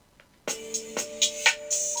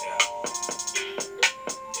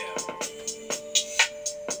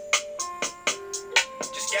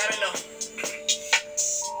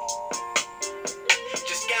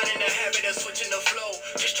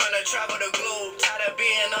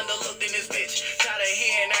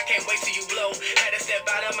wait till you blow. Had to step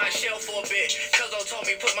out of my shell for a bit. Cuzzo told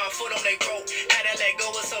me put my foot on their throat. Had to let go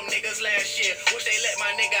of some niggas last year. Wish they let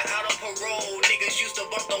my nigga out on parole. Niggas used to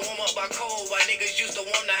bump the warm up by cold. While niggas used to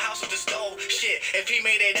warm the house with the stove. Shit, if he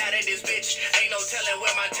made it out of this bitch, ain't no telling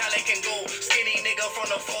where my talent can go. Skinny nigga from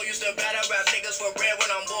the floor used to battle rap niggas for bread when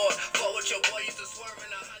I'm bored. Fuck with your boy used to swerve in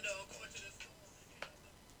a Honda Accord to the store.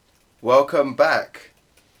 Welcome back.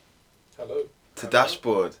 Hello. To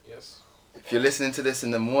Dashboard. Yes. If you're listening to this in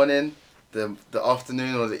the morning, the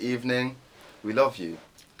afternoon or the evening, we love you.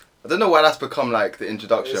 I don't know why that's become like the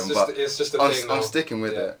introduction, it's just a thing now. I'm sticking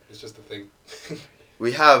with it. It's just a thing.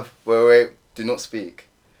 We have, wait, do not speak.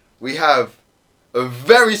 We have a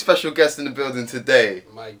very special guest in the building today.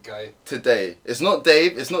 My guy. Today. It's not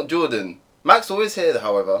Dave, it's not Jordan. Max always here,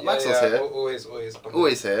 however. Yeah, Max was here.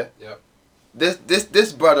 Always here. Yeah.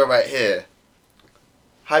 This brother right here.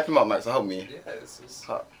 Hype him up, Max, help me. Yeah, it's...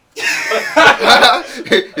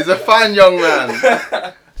 He's a fine young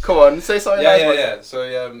man. Come on, say something nice. Yeah. So,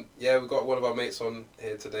 we've got one of our mates on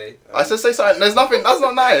here today. I said say something, there's nothing, that's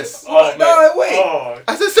not nice. Oh, no, wait. Oh.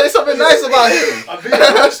 I said say something nice about him. I'm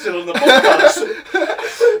being roasted on the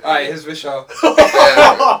podcast. Alright, here's Vishal.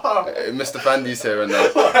 Mr. Fandy's here and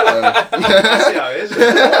that. I see how it is.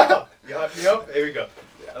 You hyped me up? Here we go.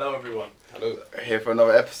 Hello, everyone. Hello. Here for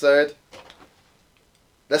another episode.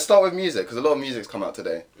 Let's start with music, because a lot of music's come out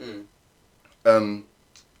today.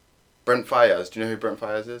 Brent Faiyaz, do you know who Brent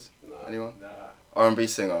Faiyaz is? No. Anyone? Nah. R&B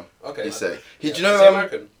singer. Okay. He's sick. Do you know, is he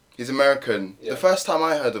American? He's American. Yeah. The first time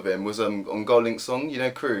I heard of him was on GoldLink's song, you know,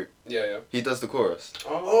 Crew. Yeah. He does the chorus.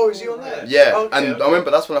 Oh, is he on there? Yeah, Okay, and okay. I remember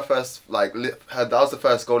that's when I first heard, that was the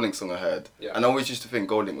first GoldLink song I heard. Yeah. And I always used to think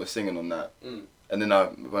GoldLink was singing on that. Mm. And then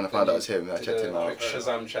when I found out it was him, I checked him out. Quick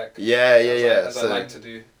Shazam check. Yeah. As I So like to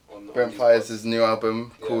do on Brent these Faiyaz's new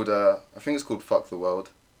album Yeah. called, I think it's called Fuck the World.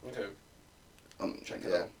 pods. Okay. Check it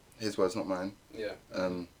Yeah, out. his words, not mine. Yeah.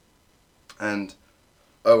 And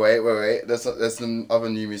wait. There's some other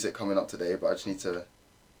new music coming up today, but I just need to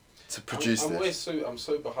produce this. I'm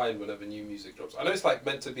so behind whenever new music drops. I know it's like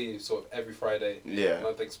meant to be sort of every Friday. Yeah. And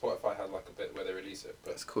I think Spotify has like a bit where they release it. But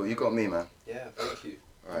That's cool. You got me, man. yeah, thank you.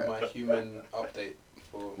 Right. My human update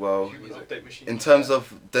for Well, new music. Update machine. In terms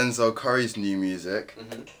of Denzel Curry's new music,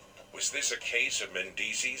 Was this a case of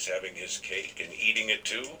Mendeecees having his cake and eating it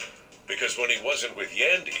too? Because when he wasn't with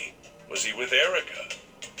Yandy, was he with Erica?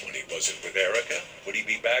 When he wasn't with Erica, would he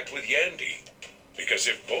be back with Yandy? Because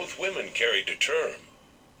if both women carried to term,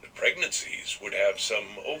 the pregnancies would have some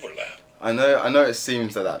overlap. I know it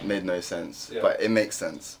seems that made no sense, Yeah. but it makes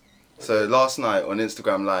sense. So last night on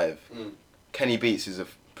Instagram Live, Kenny Beats, who's a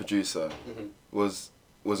producer, was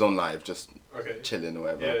on live just Okay. chilling or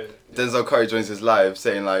whatever. Yeah. Denzel Curry joins his live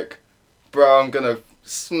saying like, "Bro, I'm gonna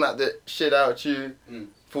smack the shit out you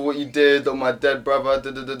for what you did on my dead brother."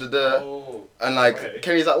 Da da da da da. Oh. And like Okay.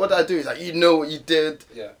 Kenny's like, "What did I do?" He's like, "You know what you did."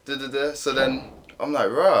 Yeah. Da da da. So then I'm like,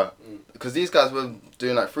 "Rah," because these guys were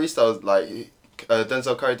doing like freestyles. Like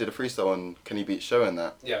Denzel Curry did a freestyle on Kenny Beats' show and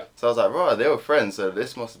that. Yeah. So I was like, "Rah, they were friends." So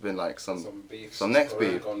this must have been like some beef. some next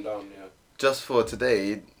already beef. Gone down. Yeah. Just for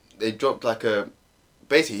today, they dropped like a.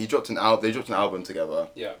 Basically, they dropped an album together,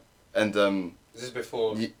 Yeah. and Is this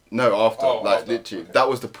before? no, after, Oh, like after. literally, Okay. that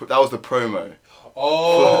was the promo.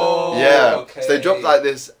 Oh. Yeah, Okay. so they dropped like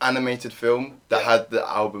this animated film that had the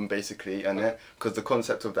album basically in it, because the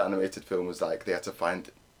concept of the animated film was like they had to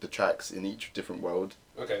find the tracks in each different world.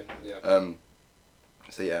 Okay. Yeah.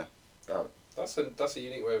 So yeah, That's a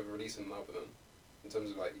unique way of releasing an album then, in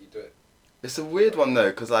terms of like you do it. it's a weird one though,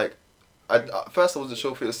 because like, at first I wasn't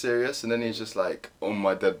sure if it was serious, and then he's just like, "On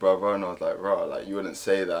my dead brother," and I was like, "Rah, like you wouldn't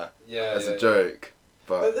say that Yeah. as a joke,"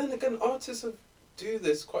 But then again, artists do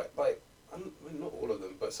this quite like. I mean, not all of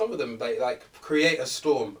them, but some of them they like create a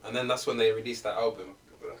storm, and then that's when they release that album.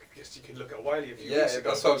 I guess you could look at Wiley a few Yeah, weeks ago.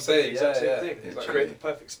 that's what I'm saying, Exact same yeah. thing. It's like Literally. create the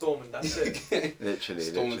perfect storm and that's it. Literally.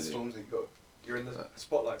 Storms that you're in the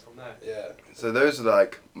spotlight from there. Yeah. So those are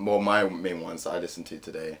like more my main ones that I listened to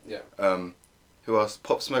today. Yeah. Who else?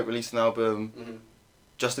 Pop Smoke released an album. Mhm.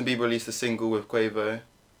 Justin Bieber released a single with Quavo.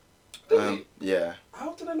 Did he? Yeah.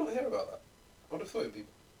 How did I not hear about that? I would have thought it'd be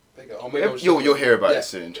bigger. Or maybe I was You'll just- hear about Yeah. it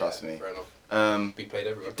soon. Trust me. Fair enough. Be played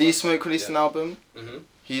everywhere. D Smoke released an Yeah. album. Mhm.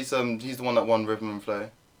 He's the one that won Rhythm and Flow.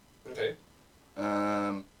 Okay.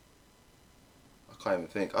 I can't even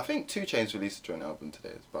think. I think 2 Chainz released a joint album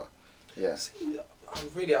today, but yeah. See, I'm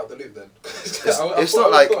really out the loop then. It's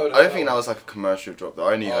not like I don't think that was like a commercial drop though.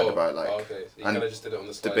 I only heard about like okay. So you and kind of just did it on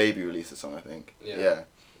the the side. Baby released a song, I think. Yeah. Yeah.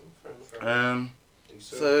 Fair enough.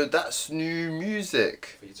 So that's new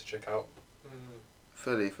music. For you to check out.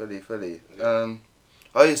 Fully. Yeah.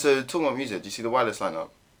 Oh yeah, so talking about music, do you see the Wireless lineup?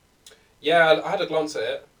 Yeah, I had a glance at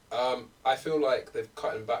it. I feel like they've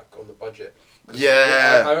cutting back on the budget.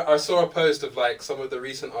 Yeah. I saw a post of like some of the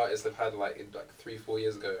recent artists they've had like 3-4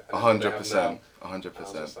 years ago. and then they have now. 100%. I was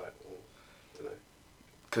 100%. just like, don't know.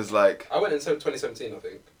 Because like. I went in 2017, I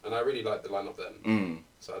think, and I really liked the lineup then.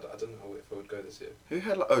 So I don't know if I would go this year. Who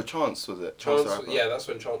had like? Oh, Chance was it? Chance, the Rapper? yeah, that's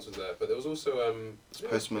when Chance was there. But there was also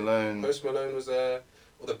Post Malone. Post Malone was there.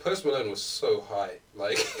 Well, the Post Malone was so high,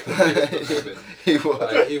 like He was.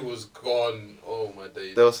 like, he was gone. Oh my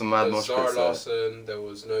days. There was some mad There mosh was Zara pits there. Larson. There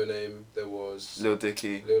was No Name. There was Lil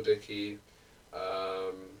Dicky. Lil Dicky.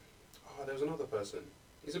 There was another person.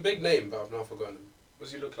 He's a big name, but I've now forgotten him. What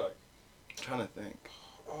does he look like? I'm trying to think.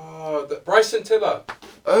 Oh, Bryson Tiller.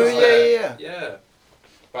 Oh yeah. Yeah.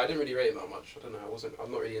 But I didn't really rate him that much. I don't know. I'm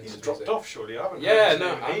not really into He's his dropped music. off, surely. I haven't Yeah, heard his no,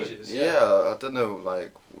 name I in haven't. ages. Yeah, I don't know.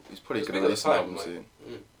 Like he's probably It's gonna been release at an the album time, soon.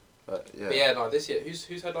 Mm. But yeah. But yeah, no, this year. Who's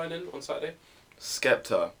headlining on Saturday?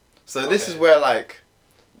 Skepta. So this is Okay. where like,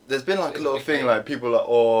 there's been like So a it's a little big thing thing. like people are like,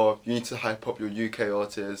 oh, you need to hype up your UK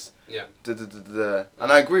artists. Yeah.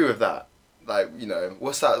 And I agree with that. Like, you know,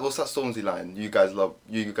 what's that Stormzy line? You guys,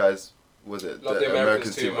 was it? Love the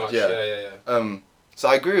Americans too much. Yeah. So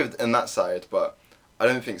I agree with in that side, but I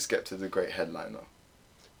don't think Skepta's a great headliner.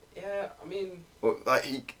 Yeah, I mean. Well,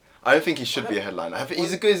 like I don't think he should be a headliner. I think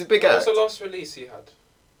he's a big What act. was the last release he had?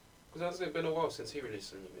 Because hasn't it been a while since he released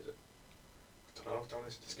some new music? Don't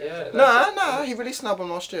listen to Yeah. Skepta. Nah, he released an album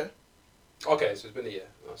last year. Okay, so it's been a year.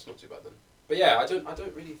 That's not too bad then. But yeah, I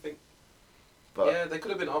don't really think. But Yeah, there could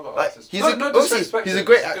have been other like, artists. he's No, a no obviously, disrespect he's to a him,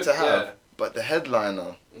 great he's act good, to have, yeah. but the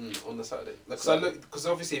headliner. On the Saturday. Because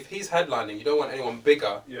obviously if he's headlining, you don't want anyone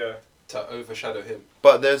bigger Yeah. to overshadow him.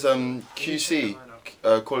 But there's QC,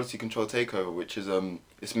 Quality Control Takeover, which is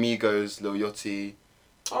it's Migos, Lil Yachty,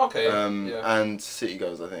 Okay. Yeah. and City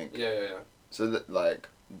Girls, I think. Yeah. So that, like,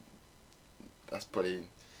 that's probably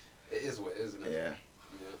It is what it is, isn't it? yeah.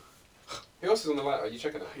 Who else is on the light? Are you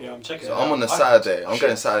checking it? Yeah, I'm checking So it I'm out. on a I- Saturday. I'm I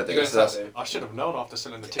going should- Saturday. You're going So that's Saturday? I should have known after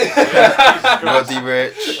selling the tickets. Yeah, Roddy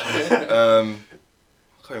Rich. I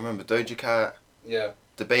can't remember Doja Cat, Yeah.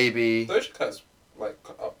 The Baby. Doja Cat's like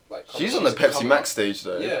up like. She's on the Pepsi coming Max up. stage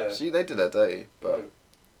though. Yeah. They did their day, but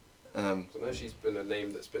So I know she's been a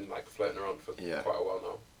name that's been like floating around for Yeah. quite a while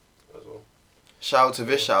now, as well. shout out to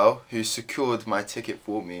Vishal who secured my ticket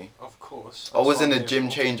for me. of course. I was That's in what the I'm gym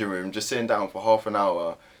here for. changing room, just sitting down for half an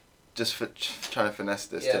hour, just for trying to finesse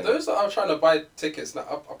this Yeah, thing. those that are trying to buy tickets now,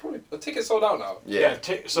 are probably the tickets sold out now. Yeah.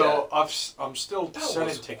 So I'm still That selling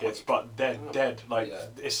was tickets, quite- but they're Wow. dead. Like Yeah.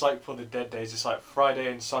 it's like for the dead days. It's like Friday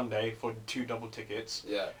and Sunday for 2 double tickets,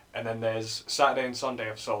 Yeah. and then there's Saturday and Sunday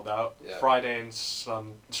have sold out. Yeah. Friday and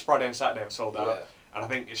Saturday have sold out, Yeah. and I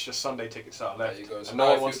think it's just Sunday tickets that are There left. you go. So and now no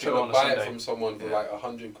one if wants to you're go trying on to a buy it Sunday. from someone for Yeah. like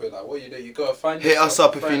 £100, like what you gotta find. Hit us yourself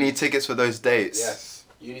up a if you friend. need tickets for those dates. Yes,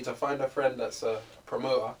 you need to find a friend that's a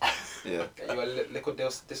promoter. Yeah. Get you a little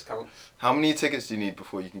discount. How many tickets do you need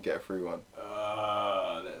before you can get a free one?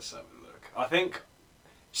 Let's have a look. I think.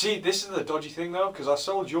 See, this is the dodgy thing though, because I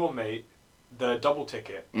sold your mate the double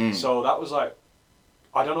ticket, Mm. so that was like,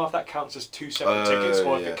 I don't know if that counts as 2 separate Oh, tickets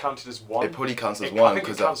or if yeah. it counted as one. It probably counts as I one think it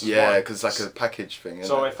because counts as yeah, one. because it's like a package thing.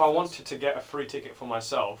 So Isn't it? if I wanted to get a free ticket for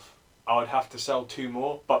myself, I would have to sell 2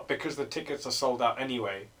 more. But because the tickets are sold out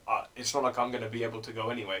anyway, it's not like I'm going to be able to go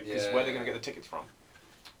anyway. Because where are they going to get the tickets from?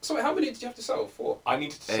 So wait, how many did you have to sell? 4? I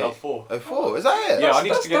needed to Hey. sell 4. Oh, 4? Is that it? Yeah, I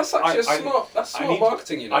need to get. That's actually I- smart. That's I smart need-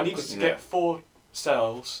 marketing, you know. I needed 'cause- to Yeah. get 4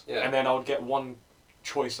 sales, Yeah. and then I would get 1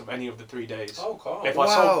 choice of any of the 3 days. Oh, calm. If Wow.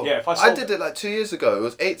 I sold, if I sold, did it like 2 years ago. It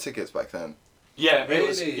was 8 tickets back then. Yeah, it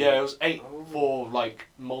was. Really? Yeah, it was 8 Oh. for like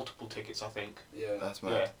multiple tickets, I think. Yeah. That's Yeah.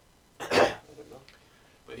 mad. I don't know.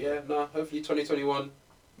 But yeah, no. Hopefully 2021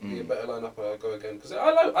 be a better lineup. Go again because I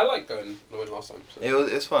like going. I went last time. So.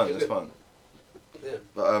 It's fun. Is It's it? fun. Yeah.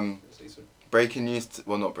 But It's decent. breaking news.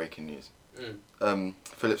 Well, not breaking news.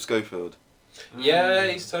 Philip Schofield. Yeah,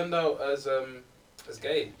 he's turned out as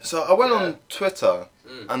gay. So I went Yeah. on Twitter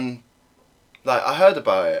Mm. and like I heard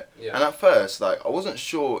about it, Yeah. and at first like I wasn't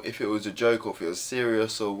sure if it was a joke or if it was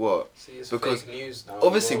serious or what. See, it's Because fake news now.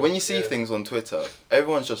 Obviously, as well. when you see Yeah. things on Twitter,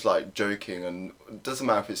 everyone's just like joking, and it doesn't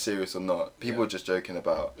matter if it's serious or not. People Yeah. are just joking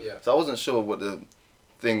about. Yeah. So I wasn't sure what the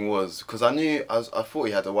thing was because I thought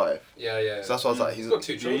he had a wife. Yeah. So that's why I was like, He's got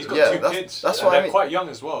 2 Yeah, children. he's got Yeah, 2 that's- kids. that's and what I they're mean. quite young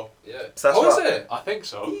as well. Yeah. So that's oh, is what- it? I think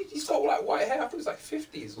so. He's got like white hair. I think it's like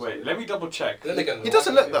 50s. or Wait, something. let me double check. Then again, He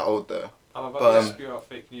doesn't look that old though. I'm about But, to spew out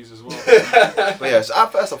fake news as well. But yeah, so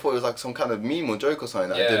at first I thought it was like some kind of meme or joke or something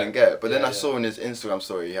that I Yeah. didn't get. But then Yeah, I yeah. saw in his Instagram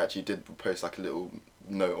story he actually did post like a little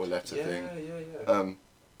note or letter Yeah. thing.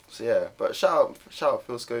 So yeah, but shout out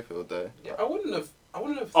Phil Schofield though. Yeah, I wouldn't have I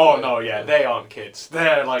want to know. If Oh no, yeah, they aren't kids.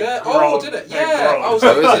 They're like grown. did it? They're Yeah, grown. I was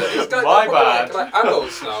Oh, like, is it? these guys My are probably bad. like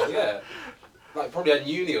adults now. Yeah, like probably at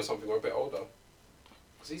uni or something, or a bit older.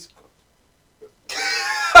 'Cause he's.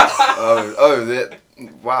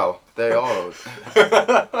 Wow, they are old.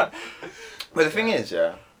 But the thing is,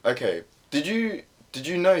 yeah, okay. Did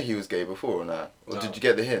you know he was gay before or not? Or No. did you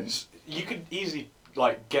get the hints? You could easily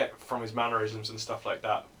like get from his mannerisms and stuff like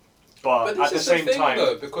that, but, But this at the is same the thing, time,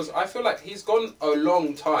 though, because I feel like he's gone a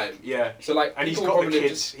long time. yeah. So like, And he's people got the probably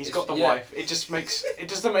kids. just- He's it's- got the yeah. wife. It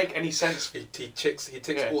doesn't make any sense. He ticks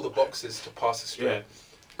Yeah. all the boxes to pass the street. Yeah.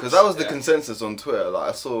 Because that was the Yeah. consensus on Twitter. Like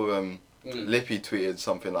I saw Mm. Lippy tweeted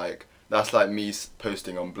something like, "That's like me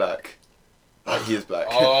posting on black, like he is black."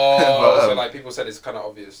 Oh, But, so like people said it's kind of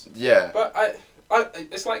obvious. yeah, But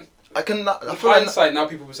it's like I can. I in feel like hindsight now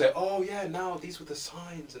people will say, oh yeah, now these were the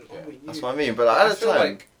signs and we knew. that's what I mean. But like, at the feel time,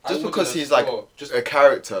 like I just wouldn't because have he's like thought, just a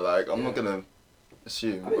character, like I'm Yeah. not gonna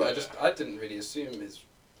assume. I think but I didn't really assume his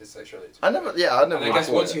sexuality. I never. Yeah, I never. And I guess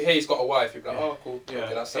thought once it. you hear he's got a wife, you're like, Yeah. oh cool. Yeah,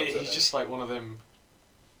 Okay, that settles it he's then. just like one of them.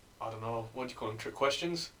 I don't know. What do you call them? Trick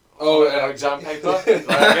questions. Oh, An yeah. exam paper. Like,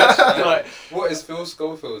 I guess, like, What is Phil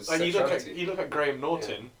Schofield's and sexuality? you look at Graham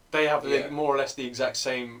Norton. They have Yeah. more or less the exact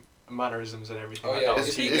same mannerisms and everything. Oh like yeah, that.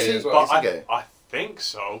 is he Is gay he- as well? But is he I, gay? I think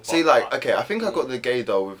so. See, but like, okay, I think I got the gay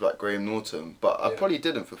doll with like Graham Norton, but I Yeah. probably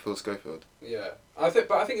didn't for Phil Schofield. Yeah, I think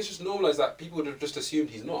it's just normalised that people would have just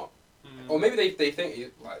assumed he's not, or maybe they think he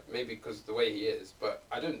like maybe because the way he is, but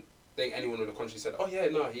I don't think anyone would have consciously said, oh yeah,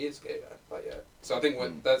 no, he is gay. Like yeah, so I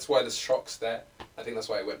think that's why the shock's there. I think that's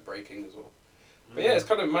why it went breaking as well. But yeah, it's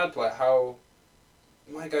kind of mad like how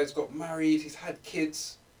my guy's got married, he's had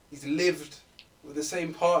kids, he's lived with the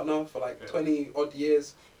same partner for like 20 odd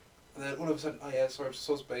years, and then all of a sudden, oh yeah, sorry, I'm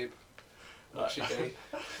sos babe. I'm actually gay.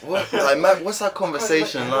 What? Like, man, what's that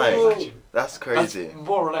conversation like? Oh. That's crazy. That's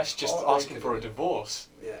more or less just Oh, asking for a divorce.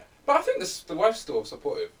 Yeah, but I think the wife's still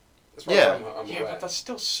supportive. As far Yeah. as I'm Yeah, aware. but that's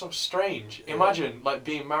still so strange. Yeah. Imagine like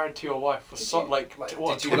being married to your wife for Did so you- like, like,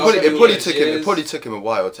 what? did you It love probably, him it all probably those took him. It years? probably took him a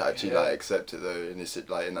while to actually Yeah. like accept it though in this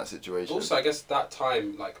like in that situation. Also, I guess that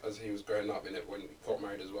time, like as he was growing up in it, when he got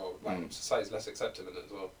married as well, like Mm. society's less accepting of it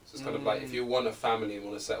as well. So it's kind of like if you want a family and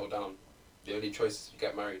want to settle down, the only choice is to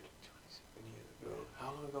get married. How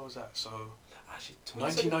long ago was that? So Actually,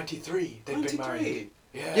 1993. They've been married.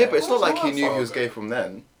 Yeah. Yeah, but it's Well, not like it's he not knew far he was ago. gay from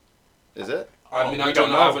then, is it? I Oh, mean, we I don't don't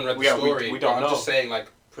know. know. I haven't read the Yeah, we story. don't but I'm know. just saying, like,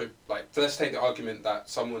 let's take the argument that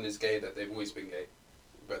someone is gay, that they've always been gay,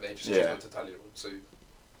 but they just choose Yeah. not to tell anyone. So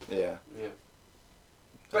Yeah. yeah.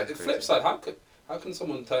 But the That's flip crazy. side, how can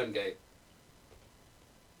someone turn gay?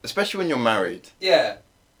 Especially when you're married. Yeah.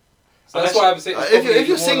 So that's Unless- why I'm saying it's if you're- probably if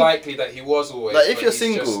you're more sing- likely that he was always. Like, if but you're he's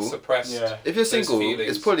single- just suppressed. Yeah. If you're Those single, feelings.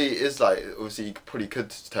 it's probably is like obviously you probably could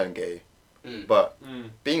turn gay, Mm. but Mm.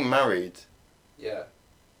 being married, Yeah.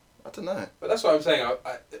 I don't know. But that's what I'm saying.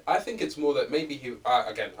 I think it's more that maybe he.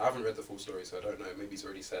 Again, I haven't read the full story, so I don't know. Maybe he's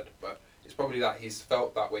already said, but it's probably that he's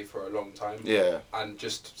felt that way for a long time. Yeah, And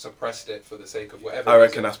just suppressed it for the sake of whatever. I reckon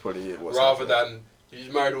reason, that's probably it. What's rather happening. than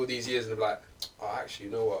you've married all these years and be like, oh, actually,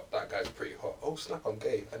 you know what? That guy's pretty hot. Oh snap, I'm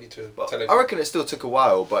gay. I need to But tell him. I reckon it still took a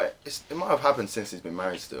while, but it might have happened since he's been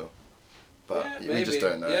married still. But Yeah, we maybe. just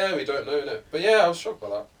don't know. Yeah, we don't know. No. But yeah, I was shocked by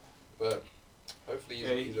that. But hopefully Yeah,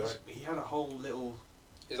 he's alright. he had a whole little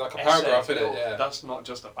It's like a essay, paragraph in it. little- Yeah. That's not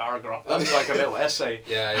just a paragraph. That's like a little essay.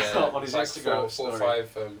 Yeah, yeah. on his like Instagram four or story.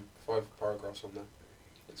 five paragraphs on there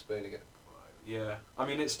explaining it. Yeah, I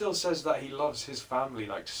mean, it still says that he loves his family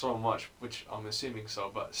like so much, which I'm assuming so.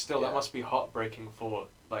 But still, Yeah. that must be heartbreaking for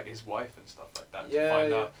like his wife and stuff like that. Yeah, to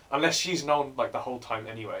find yeah. out. Unless she's known like the whole time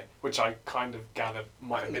anyway, which I kind of gathered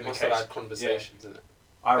might I have think been they the must case. have had conversations in it.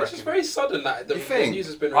 I It's reckon. just very sudden that the You think? news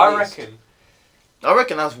has been released. I reckon. I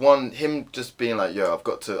reckon that's him just being like, yo, I can't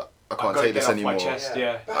gotta take this get off my anymore. chest.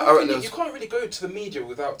 Yeah. But I how reckon can it you was- can't really go to the media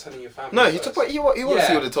without telling your family. No, he first. he obviously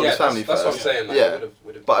would have told his family that's first. what I'm saying. Like, Yeah.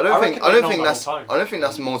 would've, But I I don't reckon think they've known the whole time. I don't think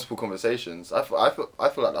that's multiple conversations. I feel like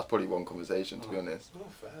that's probably one conversation to be honest. No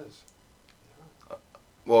fairs.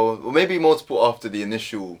 Well, maybe multiple after the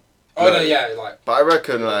initial. Oh no, yeah, like. But I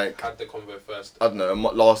reckon like had the convo first. I don't know,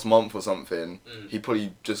 last month or something, Mm. he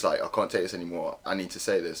probably just like I can't take this anymore. I need to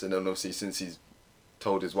say this, and then obviously since he's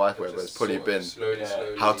told his wife whatever, it's Just probably sort of been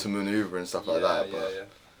slowly. how to maneuver and stuff like that. Yeah, But yeah.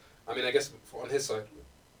 I mean, I guess on his side,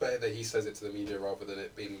 better that he says it to the media rather than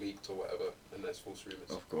it being leaked or whatever, and there's false rumours.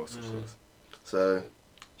 of course, of Mm. course. So,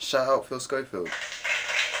 shout out Phil Schofield.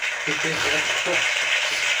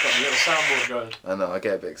 Got a little soundboard going. I know I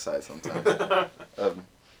get a bit excited sometimes.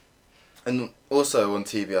 And also on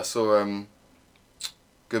TV, I saw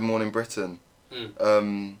Good Morning Britain.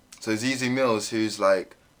 Mm. So Zizi Mills, who's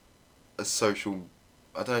like a social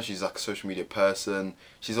I don't know, she's like a social media person.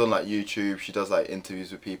 She's on like YouTube. She does like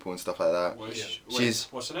interviews with people and stuff like that.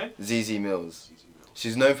 What's her name? ZZ Mills.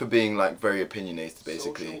 She's known for being like very opinionated,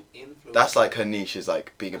 basically. That's like her niche, is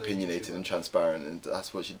like being opinionated and transparent, and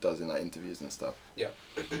that's what she does in like interviews and stuff. Yeah.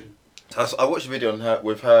 So I watched a video on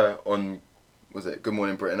her on, was it Good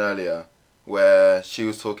Morning Britain earlier, where she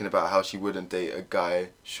was talking about how she wouldn't date a guy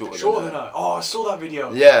shorter than her. Oh, I saw that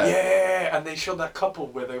video. Yeah. Yeah, and they showed that couple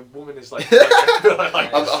where the woman is like, I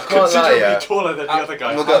can't considerably lie, yeah. taller than the other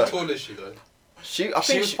guy. How tall is she though? I think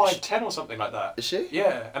she was 5'10" or something like that. Is she?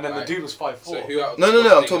 Yeah, and then Right. the dude was 5'4". So who out of No, the I'm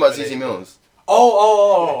squad talking about think ZZ Mills.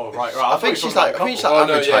 Right. I think she's like average Oh,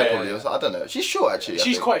 height yeah, probably. yeah. Or so, I don't know. She's short actually. I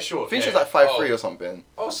She's think. quite short. I think yeah. she's like 5'3" Oh. or something.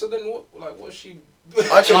 Oh, so then what's she?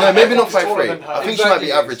 Actually, no, maybe not He's taller 5'3". than her. I think she might be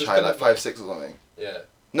Exactly, average it's height, just like gonna 5'6" or something. Yeah.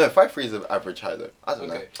 No, 5'3" is an average height though. I don't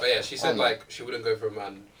know. Okay. Oh yeah, she said I don't know. like she wouldn't go for a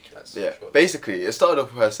man that's Yeah. short. Basically, it started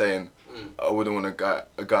off with her saying, Mm. I wouldn't want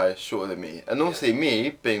a guy shorter than me. And obviously me,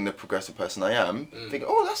 being the progressive person I am, thinking,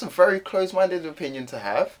 oh, that's a very close-minded opinion to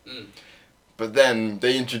have. Mm. But then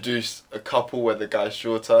they introduced a couple where the guy's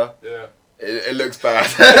shorter. Yeah. It looks bad.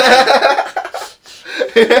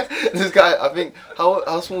 This guy, I think,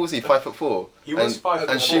 how small was he? 5'4". He was 5'4".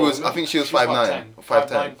 And she was, I think she was 5'9".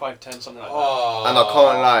 5'10". 5'10", something like that. Oh. And I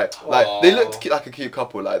can't lie, like they Aw. looked like a cute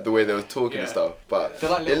couple, like the way they were talking and Yeah. stuff. But They're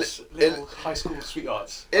like it, little high school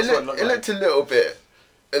sweethearts. it, That's what looked, it it looked looked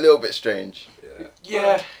a little bit strange. Yeah.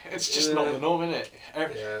 Yeah, it's just Yeah. not the norm, innit? Yeah.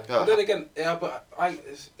 Yeah. But then again, but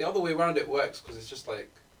the other way around it works because it's just like.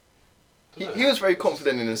 He was very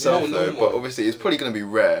confident in himself No, though, normal. but obviously it's probably going to be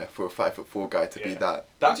rare for a 5'4" guy to be Yeah. that.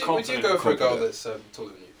 That Would you confident. go for a girl confident. that's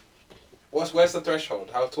taller than you? Where's the threshold?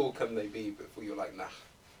 How tall can they be before you're like, nah?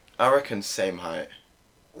 I reckon same height.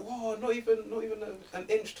 Whoa, not even an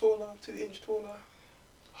inch taller, 2 inch taller.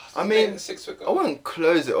 I mean, a 6 foot girl. I wouldn't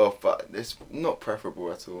close it off, but it's not preferable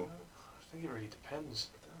at all. I think it really depends.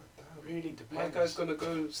 It really My depends. guy's gonna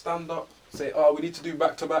go stand up, say, "Oh, we need to do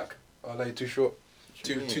back to back." Oh, no, you're too short,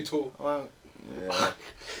 too tall. Well, yeah.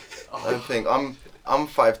 I don't think I'm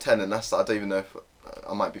 5'10", and that's I don't even know if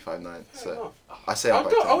I might be 5'9". Fair So enough. I say I'm I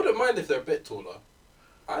 5'10". wouldn't mind if they're a bit taller.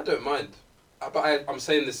 I don't mind. But I'm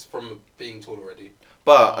saying this from being tall already.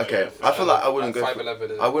 But Oh, okay, yeah, I feel like I wouldn't like go.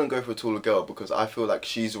 5'11". I wouldn't go for a taller girl because I feel like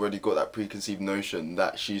she's already got that preconceived notion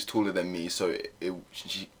that she's taller than me, so it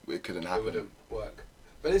couldn't It happen. wouldn't work.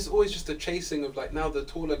 But it's always just a chasing of like now the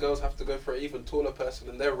taller girls have to go for an even taller person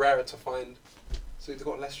and they're rarer to find, so they've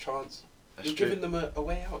got less chance. That's You're true. giving them a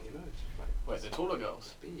way out, you know. It's just like, Wait, the taller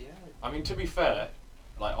girls? yeah. I mean, to be fair,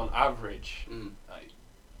 like on average, Mm. like,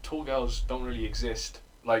 tall girls don't really exist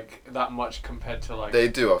like that much compared to like. They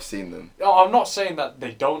do. I've seen them. No, I'm not saying that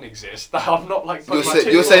they don't exist. I'm not like. You're, putting my you're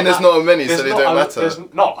finger saying on there's that. not many, There's so they not don't a- matter.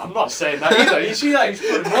 No, I'm not saying that either. You see that? He's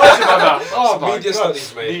putting words in my mouth. Oh It's my media God.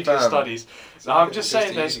 studies, mate. Media Fam. studies. No, I'm just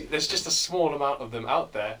Just saying easy. there's just a small amount of them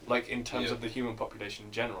out there, like in terms Yeah. of the human population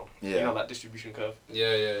in general. Yeah. You know that distribution curve.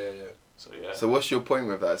 Yeah. So yeah. So what's your point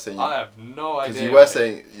with that? Saying I have no idea. because you were mate.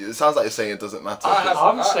 saying it sounds like you're saying it doesn't matter.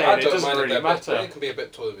 I'm saying it don't doesn't mind if really they're a bit- matter. They can be a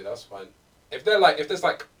bit taller than me. That's fine. If there's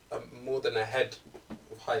like more than a head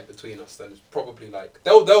of height between us, then it's probably like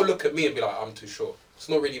they'll look at me and be like, I'm too short. It's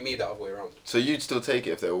not really me the other way around. So you'd still take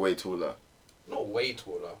it if they were way taller. Not way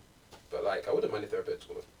taller, but like I wouldn't mind if they're a bit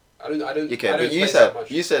taller. I don't. Okay, I don't but you space said that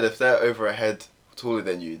much. if they're over a head taller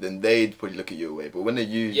than you, then they'd probably look at you away. But when are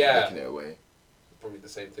you Yeah. looking it away? Probably the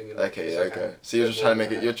same thing. Okay, okay. So you're just trying to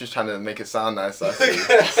make it. You're just trying to make it sound nice. I see.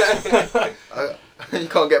 You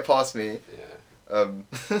can't get past me. Yeah. Um,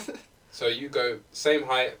 So you go same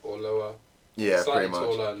height or lower. yeah, slightly pretty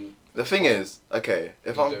much. taller and The thing is, okay,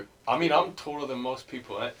 if you I'm don't- I mean, I'm taller than most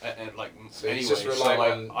people, like So you anyway. just So rely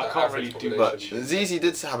like, on I the can't average really do population. much. ZZ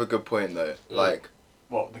did have a good point though. Mm. Like,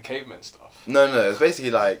 What, the caveman stuff? no, it's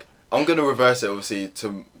basically like I'm gonna reverse it obviously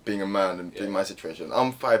to being a man and being Yeah. my situation.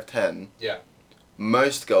 I'm 5'10". Yeah.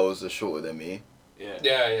 Most girls are shorter than me. Yeah.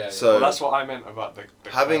 Yeah. So- Well, that's what I meant about the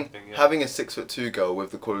Having crowd thing, yeah. having a 6'2" girl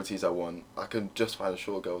with the qualities I want, I can just find a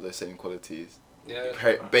short girl with the same qualities. Yeah.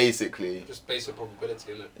 Basically, Just based on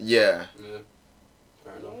probability, isn't it? yeah. Yeah.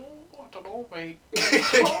 Fair enough. Oh, I don't know, mate.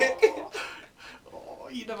 Oh,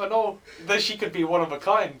 you never know. Then she could be one of a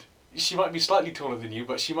kind. She might be slightly taller than you,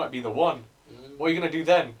 but she might be the one. Mm. What are you gonna do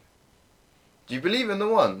then? Do you believe in the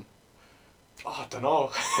one? Oh, I don't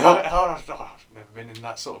know. I've never been in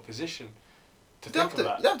that sort of position to You don't think of have to.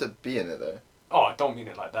 that. You don't have to be in it though. Oh, I don't mean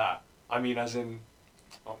it like that. I mean as in.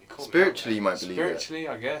 Oh, you call me Spiritually, out, you mate. might believe it. Spiritually,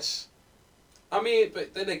 I guess. I mean,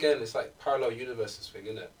 but then again, it's like parallel universes thing,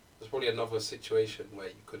 isn't it? There's probably another situation where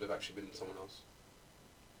you could have actually been someone else.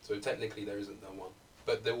 So technically, there isn't the one,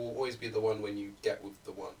 but there will always be the one when you get with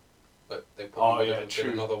the one. but there probably would have true.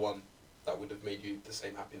 been another one that would have made you the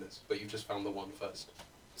same happiness, but you've just found the one first.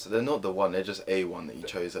 So they're not the one, they're just a one that you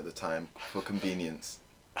chose at the time for convenience.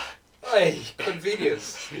 Hey,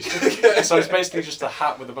 convenience. So it's basically just a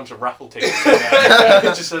hat with a bunch of raffle tickets in there.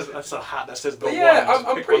 It just says, that's a hat that says the But one. yeah, Just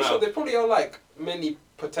I'm pick pretty one sure out. there probably are like many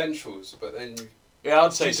potentials, but then Yeah, I'd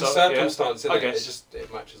due say to so. circumstance, I innit, guess.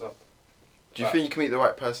 it matches up. Do you think you can meet the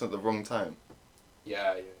right person at the wrong time?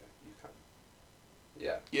 Yeah, you can.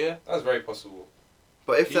 Yeah, Yeah. that's very possible.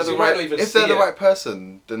 But if they're You the might right, not even if they're see the it. right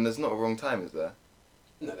person, then there's not a wrong time, is there?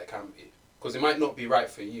 No, there can be. Because it might not be right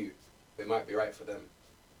for you, but it might be right for them.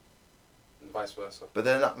 And vice versa. But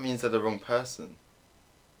then that means they're the wrong person.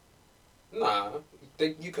 Nah,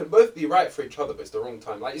 you can both be right for each other, but it's the wrong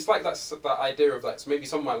time. Like it's like that idea of like, so maybe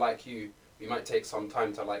someone might like you, you might take some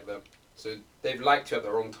time to like them. So they've liked you at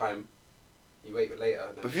the wrong time. You wait later.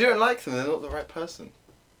 And then But if you don't like them, they're not the right person.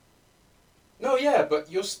 no, yeah, but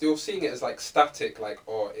you're still seeing it as like static, like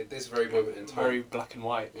at this very moment in time. Very black and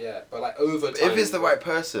white. Yeah, but like over But time. if it's the right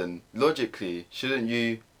person, logically, shouldn't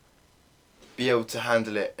you be able to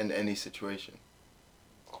handle it in any situation?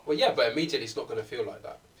 Well, yeah, but immediately it's not going to feel like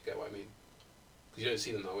that. If you get what I mean? Because you don't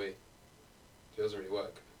see them that way. It doesn't really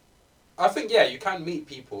work. I think yeah, you can meet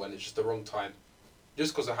people and it's just the wrong time,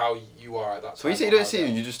 just because of how you are at that time. So when you say you don't see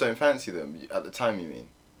them, you just don't fancy them at the time, you mean?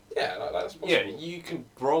 Yeah, that's possible. Yeah, you can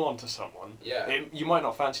grow onto someone. Yeah. You might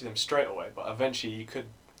not fancy them straight away, but eventually you could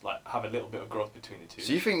like have a little bit of growth between the two.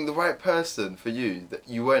 So you think the right person for you that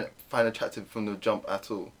you won't find attractive from the jump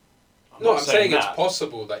at all? No, not I'm saying it's that.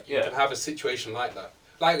 possible that you Yeah. can have a situation like that.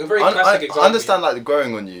 Like a very I classic example. understand like the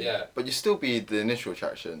growing on you, Yeah. but you still be the initial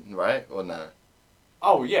attraction, right? Or no?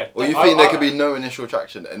 Oh yeah. Or you think there could be no initial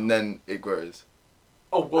attraction and then it grows?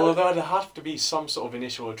 Oh well, there'd have to be some sort of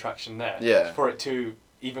initial attraction there. Yeah. For it to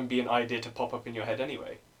even be an idea to pop up in your head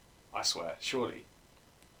anyway. I swear, surely.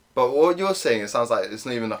 But what you're saying, it sounds like it's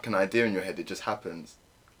not even like an idea in your head, it just happens.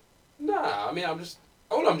 Nah, I mean,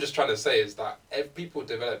 all I'm just trying to say is that people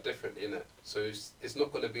develop differently, innit? So it's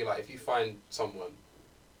not going to be like if you find someone,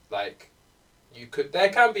 like, there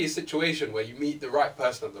can be a situation where you meet the right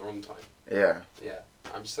person at the wrong time. Yeah. Yeah,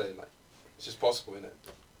 I'm just saying, like, it's just possible, innit?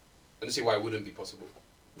 I don't see why it wouldn't be possible.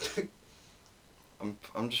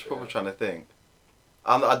 I'm just probably Yeah. trying to think.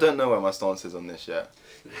 I don't know where my stance is on this yet.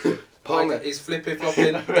 Part of me- He's flipping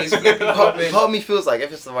flopping. He's flipping flopping. Part of me feels like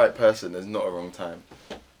if it's the right person, there's not a wrong time.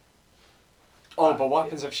 Oh, but what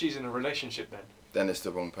happens if she's in a relationship then? Then it's the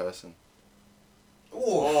wrong person.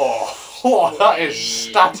 Oh, that is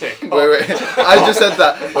static. Wait, I just said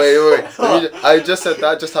that. Wait. I just said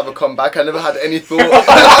that. Just have a comeback. I never had any thought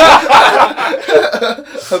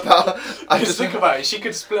about. Just think about it. She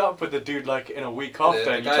could split up with the dude like in a week after,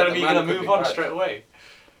 the and you're guy- telling the me you're man gonna could move be on bad. straight away.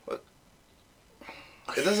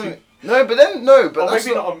 It doesn't. No, but then no, but Or that's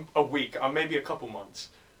maybe not. not a week, or maybe a couple months.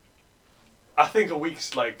 I think a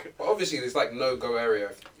week's like. But obviously, there's like no go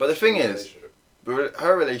area. But the thing in a is, relationship.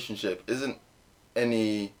 her relationship isn't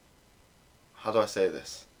any. How do I say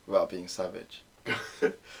this without being savage?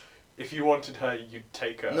 If you wanted her, you'd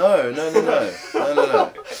take her. No.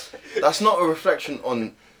 That's not a reflection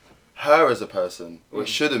on her as a person, or it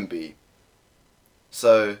shouldn't be.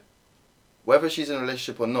 So, whether she's in a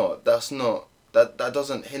relationship or not, that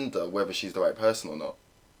doesn't hinder whether she's the right person or not.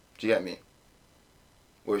 Do you get me?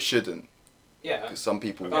 Or it shouldn't, Yeah. because some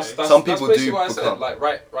people That's do basically what I said. become. Like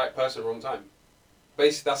right person, wrong time.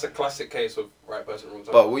 Basically, that's a classic case of right person, wrong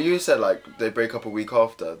time. But when you said like they break up a week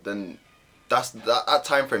after, then that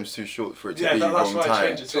time frame's too short for it to Yeah, be that's wrong why I time.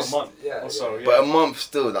 changed it to a month Yeah, or so. Yeah. But a month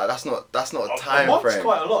still, like that's not a time a month's frame.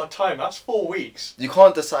 quite a lot of time. That's 4 weeks. You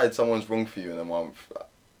can't decide someone's wrong for you in a month.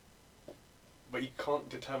 But you can't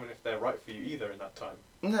determine if they're right for you either in that time.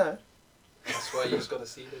 No. That's why you just gotta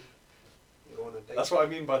see them. You go on a date. That's what I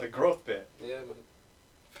mean by the growth bit. Yeah, man.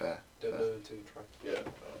 Fair. Don't know until you try. Yeah.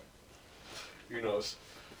 Who knows?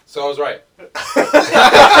 So I was right.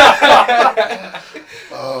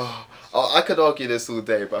 Oh, I could argue this all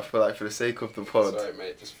day, but I feel like for the sake of the pod. Sorry,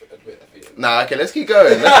 mate. Just admit defeat. Nah, okay, let's keep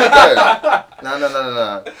going.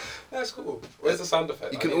 No. That's cool. Where's the sound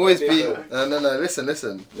effect? You I can need- always I be. need No.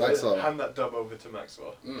 Listen. Maxwell. Hand that dub over to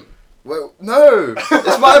Maxwell. Well, no,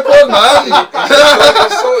 it's my pod, man. I'm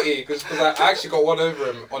salty because I actually got one over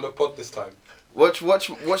him on a pod this time. Watch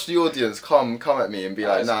the audience come at me and be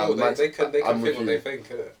like, It's nah, cool. Max, They can I'm think with what they you. think,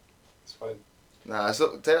 innit? It's fine. Nah,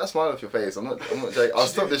 take that smile off your face. I'm not joking. I'll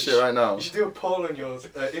stop this shit right now. You should do a poll on your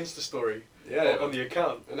Insta story. Yeah. On the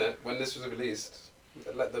account. Innit? When this was released,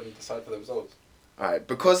 let them decide for themselves. Alright,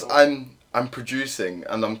 because I'm producing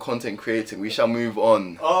and I'm content creating, we shall move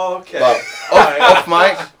on. Oh, okay. But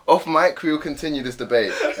off mic, we will continue this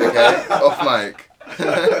debate. Okay, off mic.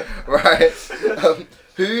 Right.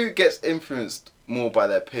 Who gets influenced more by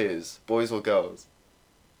their peers, boys or girls?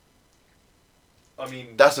 I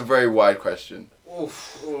mean, That's a very wide question.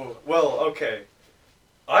 Oof. oh, well, okay.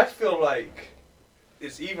 I feel like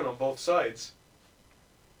it's even on both sides.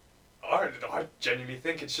 I genuinely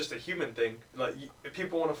think it's just a human thing. Like, if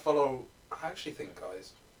people want to follow... I actually think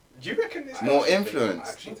guys. Do you reckon it's... More I influence.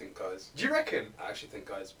 actually think guys. Do you reckon? I actually think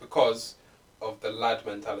guys. Because of the lad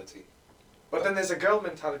mentality. But then there's a girl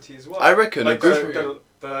mentality as well. I reckon like a good.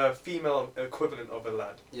 the female equivalent of a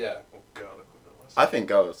lad. Yeah. Or girl equivalent. I think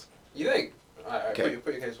girls. You think? Alright, Okay.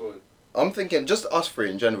 put your case forward. I'm thinking just us three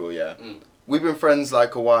in general. Yeah. Mm. We've been friends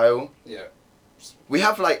like a while. Yeah. We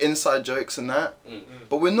have like inside jokes and that, Mm.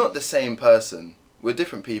 but we're not the same person. We're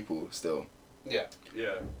different people still. Yeah.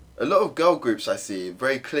 Yeah. A lot of girl groups I see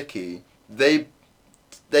very cliquey. They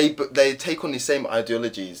take on the same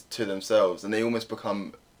ideologies to themselves, and they almost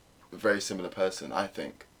become a very similar person. I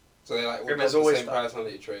think. So they like all And got there's the always same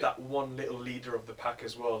personality trait. That one little leader of the pack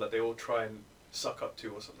as well that they all try and suck up to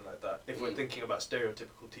or something like that. If we're Mm. thinking about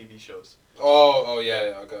stereotypical TV shows. Oh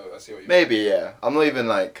yeah, I see what you Maybe yeah. I'm not even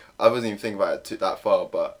like I wasn't even thinking about it that far,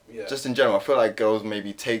 but mean. Yeah. just in general, I feel like girls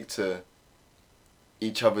maybe take to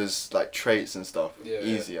each other's like traits and stuff Yeah,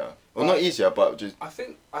 yeah. easier. Well, not easier, but just I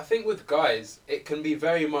think with guys it can be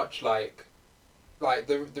very much like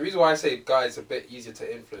the reason why I say guys are a bit easier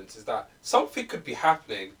to influence is that something could be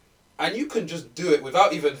happening and you can just do it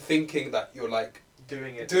without even thinking that you're like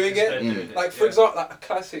Doing it. Doing because it? they're Mm. doing it, like for yeah. example like a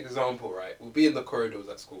classic example, right? We'll be in the corridors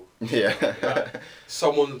at school. yeah. Right.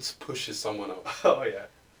 Someone pushes someone else. Oh yeah.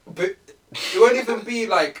 But it won't even be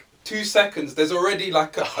like 2 seconds. There's already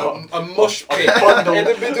like a mosh pit bundle. in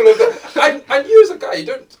the middle of the. And you as a guy, you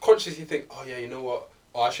don't consciously think, oh yeah, you know what?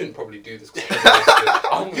 Oh, I shouldn't probably do this.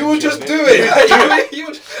 'Cause you will just do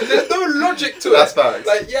it. There's no logic to That's it. facts.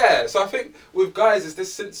 Like yeah, so I think with guys, it's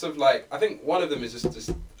this sense of like I think one of them is just this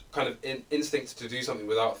kind of instinct to do something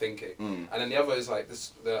without thinking, Mm. and then the other is like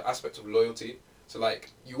this the aspect of loyalty. So like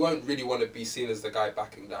you won't really want to be seen as the guy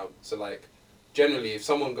backing down. So like generally, if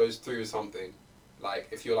someone goes through something, like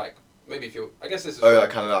if you're like maybe if you're I guess this is Oh, like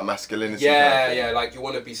kind of like masculinity. yeah kind of thing. yeah like you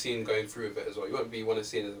want to be seen going through with it as well. You won't be want to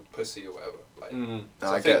seen as a pussy or whatever. Like Mm. so I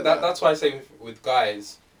I think get that. that's why I say with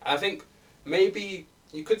guys. I think maybe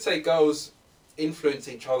you could say girls influence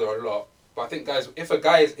each other a lot, but I think guys, if a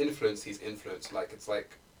guy is influenced, he's influenced. Like it's like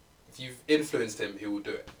if you've influenced him, he will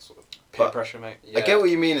do it. Sort of. Peer But- pressure, mate. I get what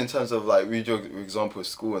you mean in terms of like we do example of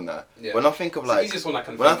school and that. Yeah. When I think of It's the like easiest one I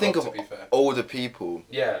can when I think think of, of to be fair. older people,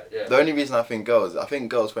 Yeah, yeah. the only reason I think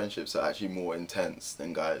girls' friendships are actually more intense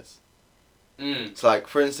than guys. Mm. It's like,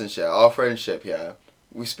 for instance, yeah, our friendship, yeah,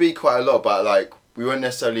 we speak quite a lot, but like we won't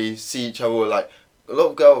necessarily see each other. Like a lot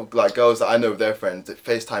of girls that I know of their friends that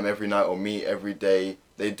FaceTime every night or meet every day.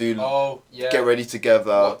 They do Oh, yeah. get ready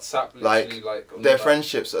together. WhatsApp, literally, like on Their the back.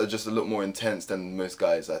 friendships are just a lot more intense than most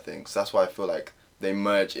guys, I think. So that's why I feel like they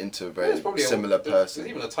merge into a Yeah, very there's probably similar there's person.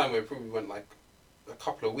 even a time where it probably went like a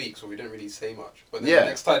couple of weeks where we didn't really say much. But then Yeah. the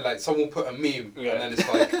next time, like someone put a meme, Yeah. and then it's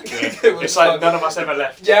like, It's like none of us ever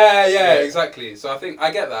left. Yeah, Yeah. exactly. So I think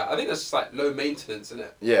I get that. I think that's just like low maintenance, isn't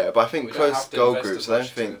it? Yeah, but I think We don't close have to girl invest groups, as I don't much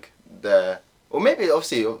to- think they're... Or maybe,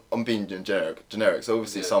 obviously, I'm being generic, so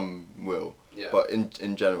obviously Yeah. some will. Yeah. But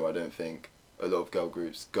in general, I don't think a lot of girl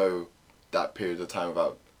groups go that period of time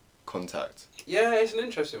without contact. Yeah, it's an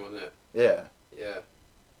interesting one, isn't it? Yeah. Yeah.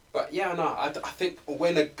 But yeah, no, I think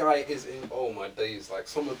when a guy is in, oh my days, like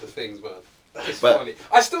some of the things, man, it's But- funny.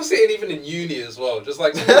 I still see it even in uni as well. Just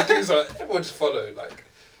like some of the dudes, like, everyone just follow, like,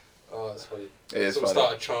 oh, it's funny. It is Sort of funny.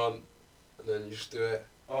 start a chant, and then you just do it.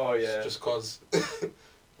 Oh yeah. Just cause.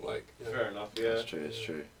 Like, yeah. Fair enough. Yeah. It's true, it's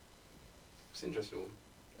true. It's an interesting one.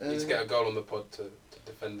 You need to get a girl on the pod to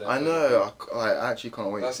defend that. I know, I actually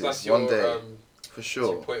can't wait That's to. your, One day, for that's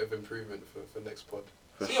sure. your point of improvement for next pod.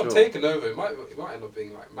 For See, sure. I'm taking over. It might end up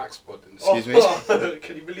being like Max pod. In Excuse me? Oh,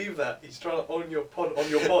 can you believe that? He's trying to own your pod on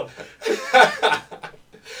your pod.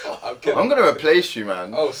 I'm kidding. I'm gonna replace you,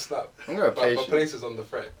 man. Oh snap! I'm gonna But replace my you. place is on the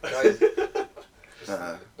front. Guys,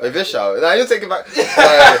 Wait, Vishal. Nah, you'll take it back.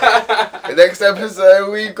 Right. Next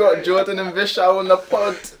episode, we got Jordan and Vishal on the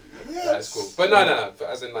pod. That's cool. But no. But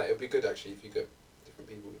as in, like, it'd be good actually if you get different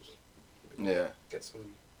people. Just Yeah, get some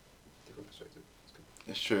different perspective. It's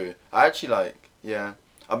good. it's true. I actually yeah.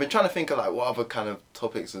 I've been trying to think of like what other kind of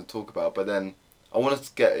topics to talk about, but then I want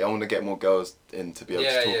to get more girls in to be able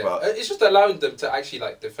to talk about. It's just allowing them to actually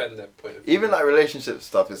like defend their point of view. Even like relationship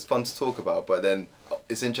stuff is fun to talk about, but then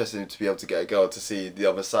it's interesting to be able to get a girl to see the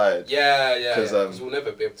other side. Yeah. 'Cause, Because we'll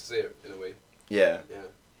never be able to see it in a way. Yeah. Yeah.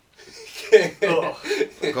 Oh.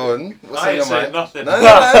 Go on. What's I on ain't your saying mind? nothing.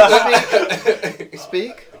 No. Speak.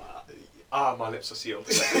 Speak. My lips are sealed.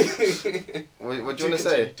 What do you want to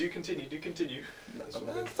say? Do continue. That's all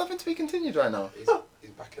good. There's nothing to be continued right now. He's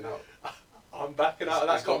backing out. I'm backing out of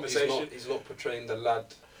that conversation. He's not portraying the lad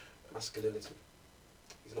masculinity.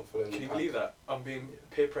 He's not following. Can you believe that? I'm being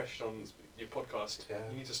peer pressured on your podcast. Yeah.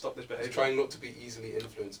 You need to stop this He's behaviour. trying not to be easily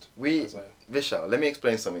influenced. Vishal, let me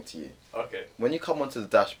explain something to you. Okay. When you come onto the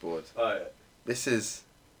dashboard, Alright. this is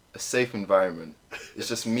a safe environment. It's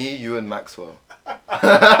just me, you, and Maxwell.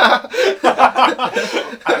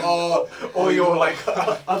 Or your like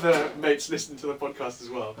other mates listen to the podcast as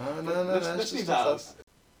well. No, Let's leave that out.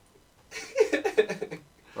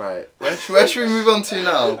 Right. Where should we move on to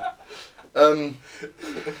now?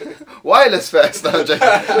 Wireless first. No, I'm joking.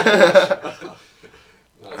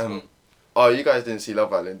 Oh, you guys didn't see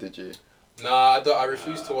Love Island, did you? Nah, I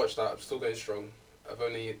refuse to watch that. I'm still going strong. I've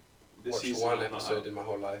only This watched season one I'm not episode out. in my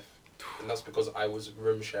whole life, and that's because I was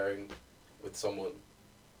room sharing with someone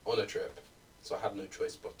on a trip, so I had no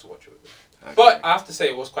choice but to watch it with them. Okay. But I have to say,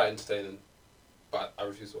 it was quite entertaining. But I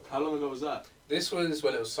refuse to watch it. How long ago was that? This was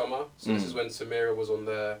when it was summer, so this is when Samira was on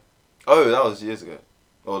there. Oh, that was years ago.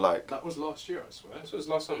 Or like That was last year, I swear. This was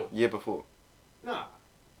last summer. year before. Nah.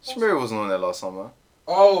 Samira wasn't on there last summer.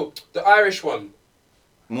 Oh, the Irish one.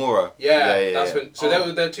 Mora. Yeah, that's yeah. when. So there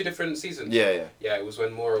were 2 different seasons. Yeah. Yeah, it was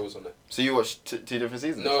when Mora was on it. So you watched two different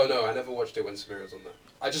seasons? No, I never watched it when Samira was on there.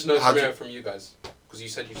 I just know How'd Samira you- from you guys because you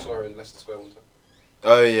said you saw her in Leicester Square one time.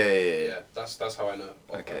 Oh yeah. That's how I know.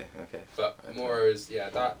 of her. Okay. But Okay. Mora is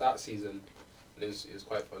that season. It was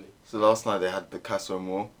quite funny. So last night they had the Castle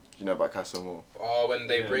Moor. Do you know about Castle Moor? Oh, when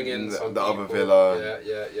they Yeah. bring in The- some the other people. villa.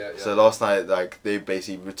 Yeah. So last night, like, they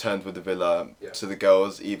basically returned with the villa Yeah. to the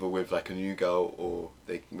girls, either with like a new girl or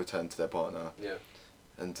they returned to their partner. Yeah.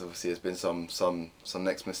 And obviously, there's been some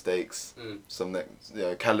next mistakes. Mm.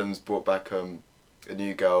 Callum's brought back a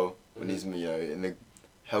new girl when Mhm. he's in a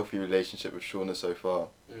healthy relationship with Shauna so far.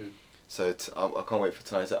 Mm. So I can't wait for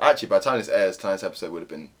tonight's. Actually, by the time this airs, tonight's episode would have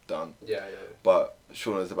been done. Yeah. But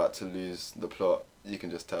Shauna's about to lose the plot. You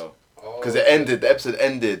can just tell. Oh, Because the episode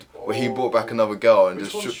ended where he brought back another girl and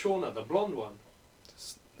Which just one's Shauna? The blonde one?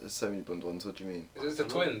 There's so many blonde ones. What do you mean? Is this the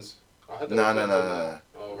twins? I heard No. they were twins on that.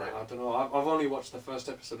 Oh right. I don't know. I've only watched the first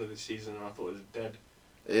episode of this season and I thought it was dead.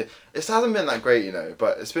 It hasn't been that great,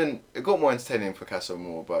 but it got more entertaining for Castle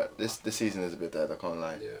Moor. But this season is a bit dead. I can't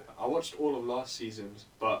lie. Yeah. I watched all of last season's,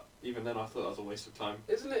 but even then I thought that was a waste of time.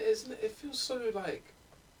 Isn't it? It feels so like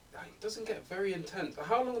it doesn't get very intense.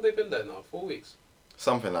 How long have they been there now? 4 weeks.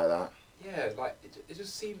 Something like that. Yeah, like it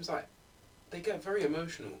just seems like they get very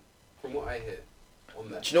emotional from what I hear on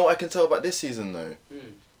there. Do you know what I can tell about this season though?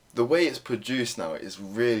 Mm. The way it's produced now is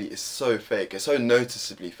so fake. It's so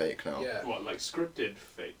noticeably fake now. Yeah. What, like scripted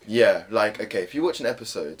fake? Yeah, like, okay, if you watch an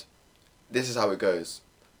episode, this is how it goes.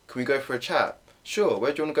 Can we go for a chat? Sure,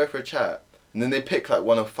 where do you want to go for a chat? And then they pick like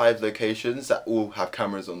one of 5 locations that all have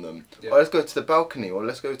cameras on them. Yeah. Or let's go to the balcony, or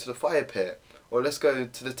let's go to the fire pit, or let's go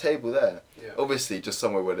to the table there. Yeah. Obviously, just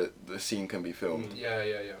somewhere where the scene can be filmed. Yeah.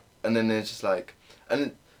 And then they're just like,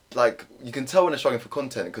 you can tell when they're struggling for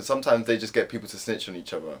content because sometimes they just get people to snitch on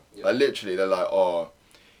each other. Yeah. Like literally, they're like, "Oh,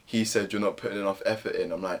 he said you're not putting enough effort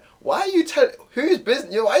in." I'm like, "Why are you telling? Whose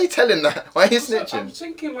business? Why are you telling that? Why are you Also, I'm snitching?"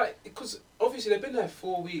 thinking like because obviously they've been there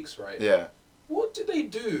 4 weeks, right? Yeah. What did they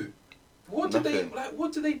do? What did Nothing. they like?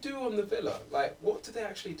 What do they do on the villa? Like, what do they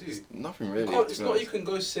actually do? It's nothing You really. can't- to it's be not you honest. can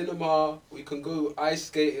go cinema, or you can go ice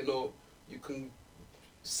skating, or you can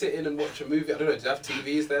sit in and watch a movie. I don't know. Do they have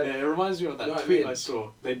TVs there? Yeah, it reminds me of that You know what I tweet mean? I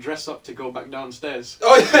saw. They dress up to go back downstairs.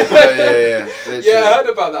 Oh yeah. Yeah. Literally. Yeah, I heard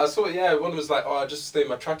about that. I saw. Yeah, one was like, "Oh, I just stay in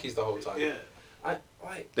my trackies the whole time." Yeah. I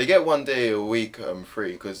like. They get 1 day a week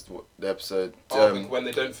free because the episode. When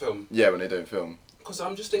they don't film. Yeah, when they don't film. Because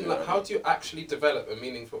I'm just thinking, like, how do you actually develop a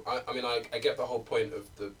meaningful... I mean, I get the whole point of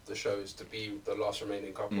the show is to be the last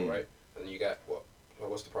remaining couple, right? And you get,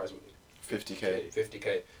 what's the prize money? 50k.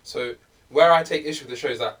 50k. So, where I take issue with the show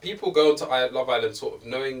is that people go onto Love Island sort of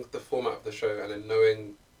knowing the format of the show and then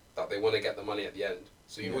knowing that they want to get the money at the end.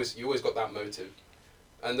 So you always got that motive.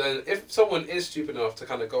 And then if someone is stupid enough to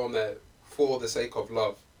kind of go on there for the sake of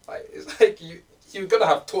love, like, it's like you're going to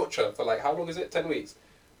have torture for, like, how long is it? 10 weeks?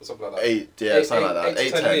 Or something like that. 8, yeah, something like that. 8 to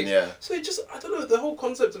 8, 10 10, weeks. yeah. So it just, I don't know, the whole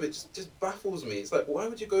concept of it just baffles me. It's like, why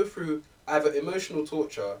would you go through either emotional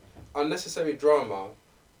torture, unnecessary drama,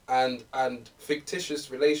 and fictitious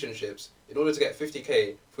relationships in order to get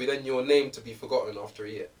 50k for then your name to be forgotten after a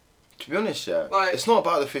year? To be honest, yeah, Like- it's not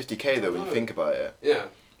about the 50k though when you No. think about it. Yeah.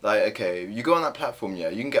 Like, okay, you go on that platform, yeah,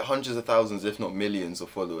 you can get hundreds of thousands, if not millions of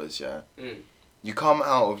followers, yeah. Mm. You come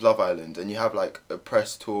out of Love Island and you have like a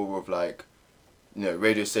press tour of like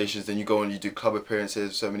radio stations. Then you go and you do club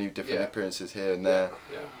appearances, so many different appearances here and there.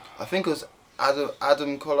 Yeah. I think it was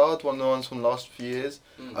Adam Collard, one of the ones from the last few years.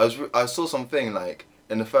 I saw something like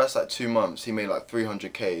in the first 2 months he made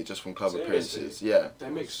 300k just from club appearances. Yeah. They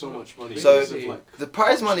make so much money. So because of, like, the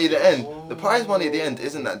prize money at the end,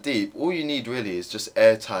 isn't that deep. All you need really is just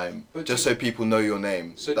airtime, just so people know your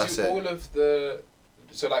name. So that's do it. all of the,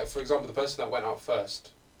 so like for example, the person that went out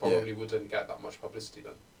first probably wouldn't get that much publicity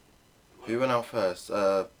then. Who went out first?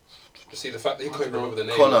 See the fact that you couldn't remember the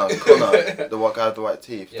name. Connor, the white guy with the white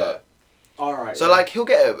teeth. Yeah. Alright. So like he'll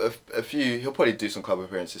get a few. He'll probably do some club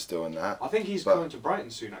appearances still in that. I think he's but- going to Brighton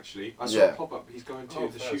soon. Actually, I saw Yeah. a pop up. He's going to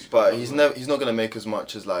the shoot. But he's not gonna make as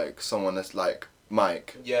much as like someone that's like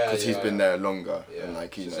Mike. Yeah, Because he's been there longer and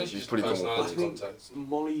like It's he's essentially pretty just good. I personality think contest.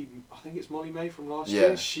 I think it's Molly May from last Yeah.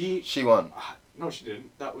 year. She won. No, she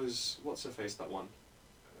didn't. That was what's her face that one.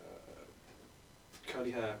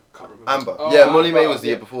 Curly hair. Can't remember. Amber. Oh, yeah, Molly May Amber, was the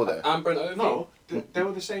year before there. Amber and Ovi? No, they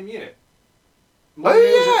were the same year. Oh Molly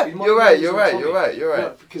May was yeah, Molly you're May right. was You're on right. Tommy. You're right. You're Yeah,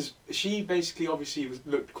 right. because she basically obviously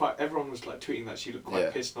looked quite. Everyone was like tweeting that she looked quite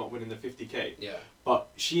Yeah. pissed not winning the 50k. Yeah. But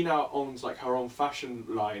she now owns like her own fashion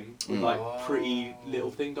line with Mm. like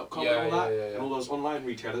PrettyLittleThing.com Yeah, and all that, yeah, and all those online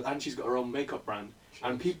retailers, and she's got her own makeup brand.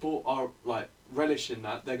 And people are like relishing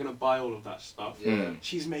that. They're gonna buy all of that stuff. Yeah. Mm.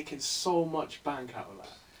 She's making so much bank out of that.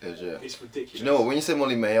 Legit. It's Do ridiculous. you know what? When you said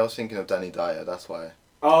Molly May, I was thinking of Danny Dyer. That's why.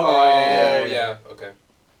 Oh, yeah. yeah. Okay.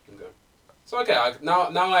 So now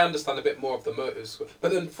I understand a bit more of the motives.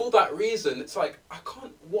 But then for that reason, it's like I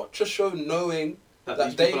can't watch a show knowing That that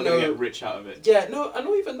these they people are know. gonna get rich out of it. Yeah, no, and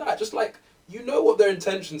not even that. Just like you know what their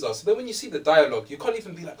intentions are. So then when you see the dialogue, you can't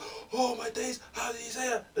even be like, "Oh my days, how did he say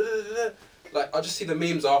that?" Da, da, da, da. Like I just see the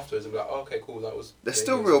memes afterwards and be like, oh, "Okay, cool, that was." There's maybe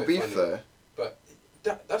still it was a real bit beef funny. though.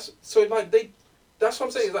 But that's so like they. That's what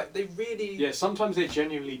I'm saying. Like they really. Yeah, sometimes they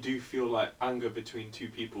genuinely do feel like anger between two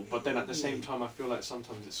people, but then at the same time, I feel like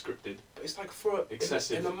sometimes it's scripted. But it's like for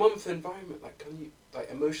Excessive. in a month environment. Like can you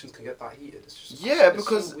emotions can get that heated? It's just Yeah, it's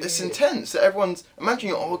because so it's weird. intense. Imagine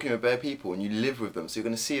you're arguing with bare people and you live with them, so you're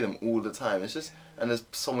gonna see them all the time. It's just and there's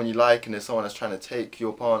someone you like and there's someone that's trying to take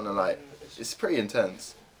your partner. Like it's pretty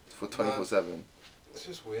intense for 24/7. It's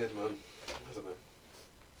just weird, man. I don't know.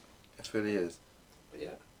 It really is. But yeah,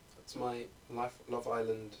 that's my Love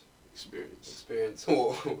Island Experience.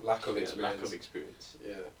 or lack of Yeah, experience. lack of experience.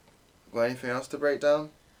 Yeah. Got anything else to break down?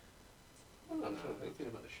 I'm trying to think. Thinking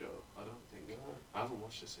about the show, I don't think. No, I haven't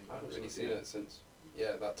watched this. I haven't really seen it since.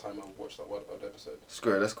 Yeah, that time I watched that one episode.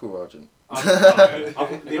 Screw it. Let's call Argent.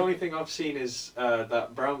 The only thing I've seen is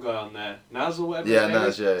that brown guy on there, Naz or whatever. Yeah, his name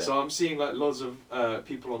Naz, is. yeah, yeah. So I'm seeing like loads of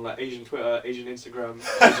people on like Asian Twitter, Asian Instagram,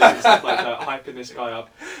 Asian stuff like that, hyping this guy up.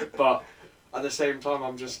 But at the same time,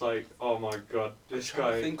 I'm just like, oh my god, this I'm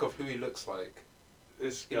trying to guy, think of who he looks like.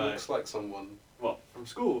 this He guy. looks like someone. What, from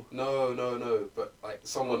school? No, but like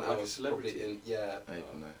someone Like a else. celebrity? Probably in, yeah. I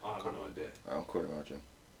don't know. I have no idea. I'll call him Argent.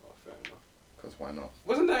 Oh, fair enough. Because why not?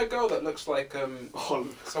 Wasn't there a girl that looks like Oh,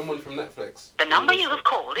 someone from Netflix? The number you have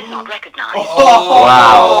called is not recognized. Oh,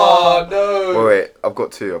 Wow. no. Wait, I've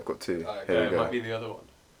got two. Okay. Here yeah, we it go. might be the other one.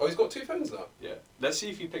 Oh, he's got two phones now. Yeah. Let's see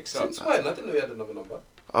if he picks up. Since when? I didn't know he had another number.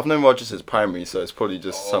 I've known Roger since primary, so it's probably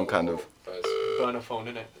just some kind of. First. Burner phone,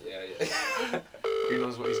 innit? Yeah. Who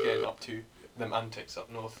knows what he's getting up to? Them antics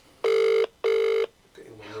up north.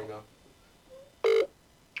 Getting one ringer.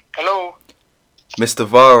 Hello. Mr.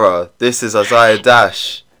 Vara, this is Isaiah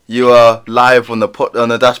Dash. You are live on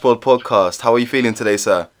the Dashboard podcast. How are you feeling today,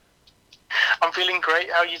 sir? I'm feeling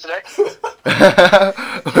great. How are you today?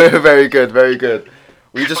 We're very good, very good.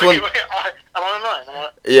 We just want. Am I online?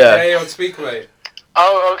 Yeah. Hey, on speaker, mate.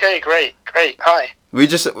 Oh, okay, great. Hi. We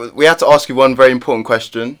had to ask you one very important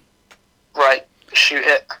question. Right, shoot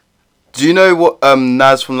it. Do you know what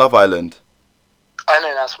Naz from Love Island? I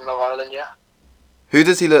know Naz from Love Island, yeah. Who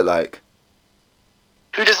does he look like?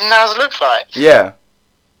 Who does Naz look like? Yeah.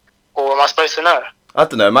 Or am I supposed to know? I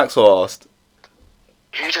don't know. Maxwell asked.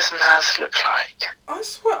 Who does Naz look like? I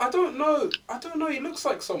swear, I don't know. He looks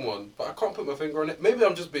like someone, but I can't put my finger on it. Maybe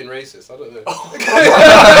I'm just being racist. I don't know.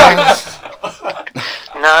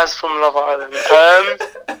 Naz from Love Island.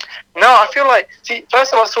 No, I feel like... See,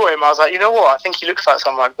 first time I saw him, I was like, you know what? I think he looks like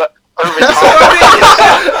someone, but over time...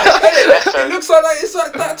 It looks like that. It's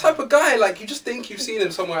like that type of guy. Like you just think you've seen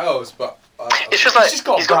him somewhere else, but It's just like, He's just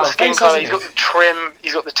got he's got the brown skin face, colour, hasn't he's he? got the trim,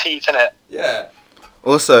 he's got the teeth in it. yeah.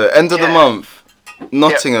 Also, end of the Yeah. month,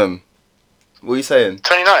 Nottingham. What are you saying?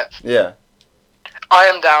 29th. Yeah. I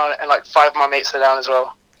am down, and like 5 of my mates are down as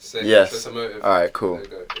well. Sick. Yes. That's a motive. Alright, cool. There you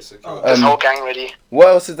go. It's secure. This whole gang ready. What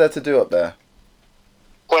else is there to do up there?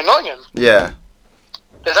 Well, in Nottingham, Yeah.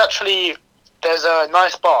 there's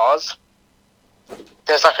nice bars,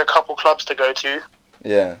 there's like a couple clubs to go to.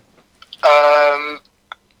 Yeah.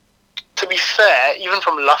 To be fair, even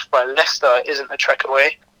from Loughborough, Leicester isn't a trek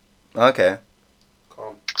away. Okay.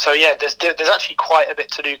 Calm. So yeah, there's actually quite a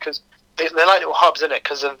bit to do because they're like little hubs in it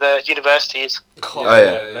because of the universities. Oh,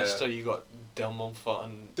 yeah. Leicester, you got Del Montfort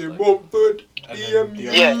and Montfort, and DMU.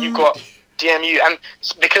 then Yeah, you've got DMU, and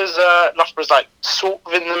because Loughborough's like sort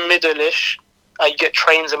of in the middle-ish, you get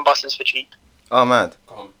trains and buses for cheap. Oh, mad.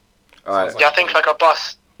 Calm. All right. Yeah, I think like a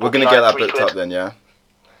bus. We're would be, going to get like, that booked £3. up then, yeah?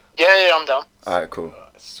 Yeah, I'm down. All right, cool.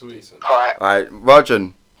 Sweet. Alright. All right,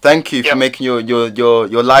 Rajan, thank you for Yep. making your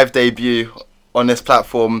live debut on this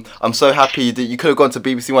platform. I'm so happy that you could have gone to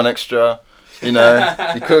BBC One Extra. You know,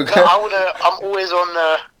 you could No, have. I'm always on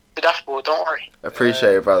the dashboard, don't worry.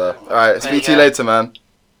 Appreciate it, brother. All right, There speak to you you go. later, man.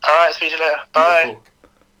 Alright, speak to you later. Bye.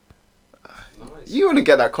 Nice. You want to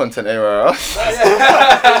get that content anywhere else?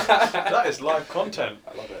 That is live content.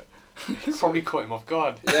 I love it. Probably caught him off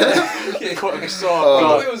guard. Yeah. Caught him so Oh. off What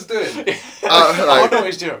guard. he was doing. I Like, wonder what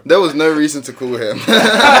he's doing. there was no reason to call him.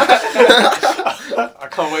 I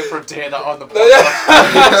can't wait for him to hear that on the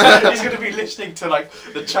podcast. He's going to be listening to like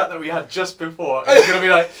the chat that we had just before. And he's going to be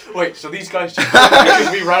like, wait, so these guys just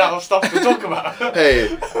because we ran out of stuff to talk about.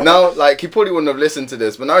 Hey, now like he probably wouldn't have listened to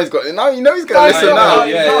this, but now he's got. Now you know he's gonna listen yeah, now.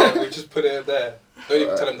 Yeah, we just put it there. Don't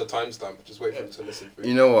even tell him the timestamp. Just wait for him to listen through.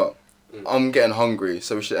 You know what? Mm. I'm getting hungry,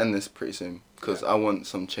 so we should end this pretty soon because I want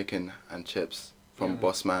some chicken and chips from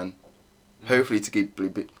Boss Man. Hopefully to keep.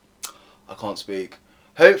 I can't speak.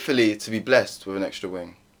 Hopefully to be blessed with an extra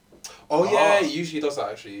wing. Oh yeah, he usually does that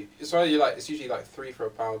actually. It's usually like £3 for a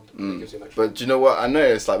pound. He gives you an extra. But do you know what? I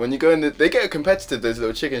noticed like when you go in, they get competitive. Those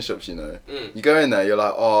little chicken shops, you know. Mm. You go in there, you're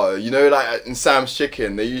like, oh, you know, like in Sam's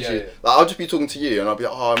Chicken, they usually Yeah. like I'll just be talking to you, and I'll be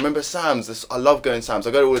like, oh, I remember Sam's. I love going Sam's.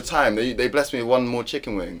 I go there all the time. They bless me with one more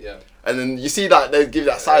chicken wing. Yeah. And then you see that they give you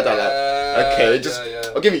that side eye, like, okay, just yeah.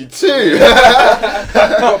 I'll give you two.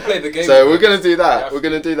 Gotta play the game. So we're gonna do that. Yeah. We're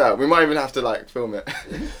gonna do that. We might even have to like film it.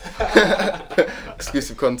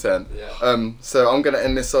 Exclusive content. Yeah. So I'm gonna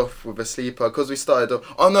end this off with a sleeper because we started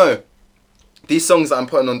off. Oh no, these songs that I'm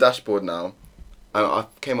putting on dashboard now, I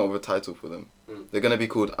came up with a title for them. They're gonna be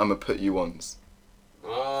called "I'ma Put You Ons."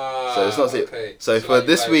 Ah, So it's not okay. so for like,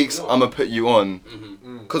 this like, week's no. "I'ma Put You On."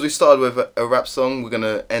 Mhm. Because we started with a rap song, we're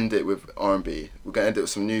gonna end it with R&B. We're gonna end it with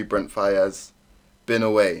some new Brent Faiyaz, "Been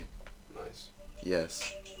Away." Nice.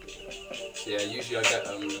 Yes. Yeah, usually I get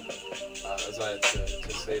Isaiah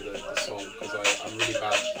to say the song because I'm really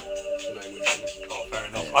bad knowing which one. Oh, fair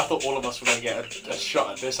enough. I thought all of us were going to get a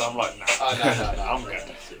shot at this. I'm like, nah. No. I'm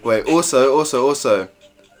good. Wait. Also,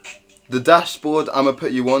 the dashboard "I'ma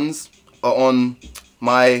Put You Ons" are on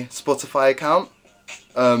my Spotify account.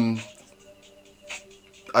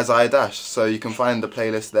 Isaiah Dash, so you can find the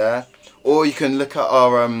playlist there, or you can look at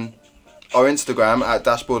our Instagram at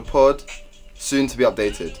Dashboard Pod, soon to be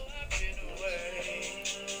updated.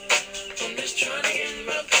 I'm just trying to get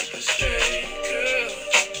my paper straight, girl.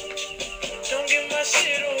 Don't give my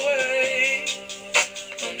shit away.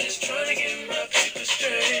 I'm just trying to get my paper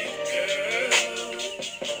straight, girl.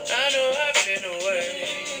 I know I've been away.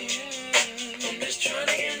 I'm just trying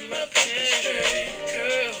to get my paper straight,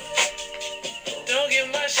 girl. Don't give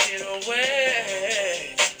my shit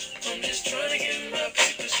away. I'm just trying to get my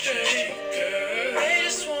paper straight, girl. They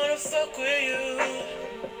just wanna fuck with you.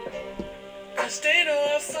 Cause they know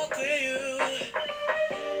I fuck with you.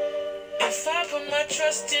 If I put my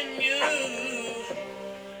trust in you,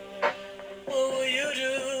 what will you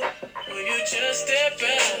do? Will you just step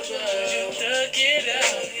out? Would you duck it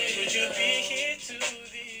out? Would you be here?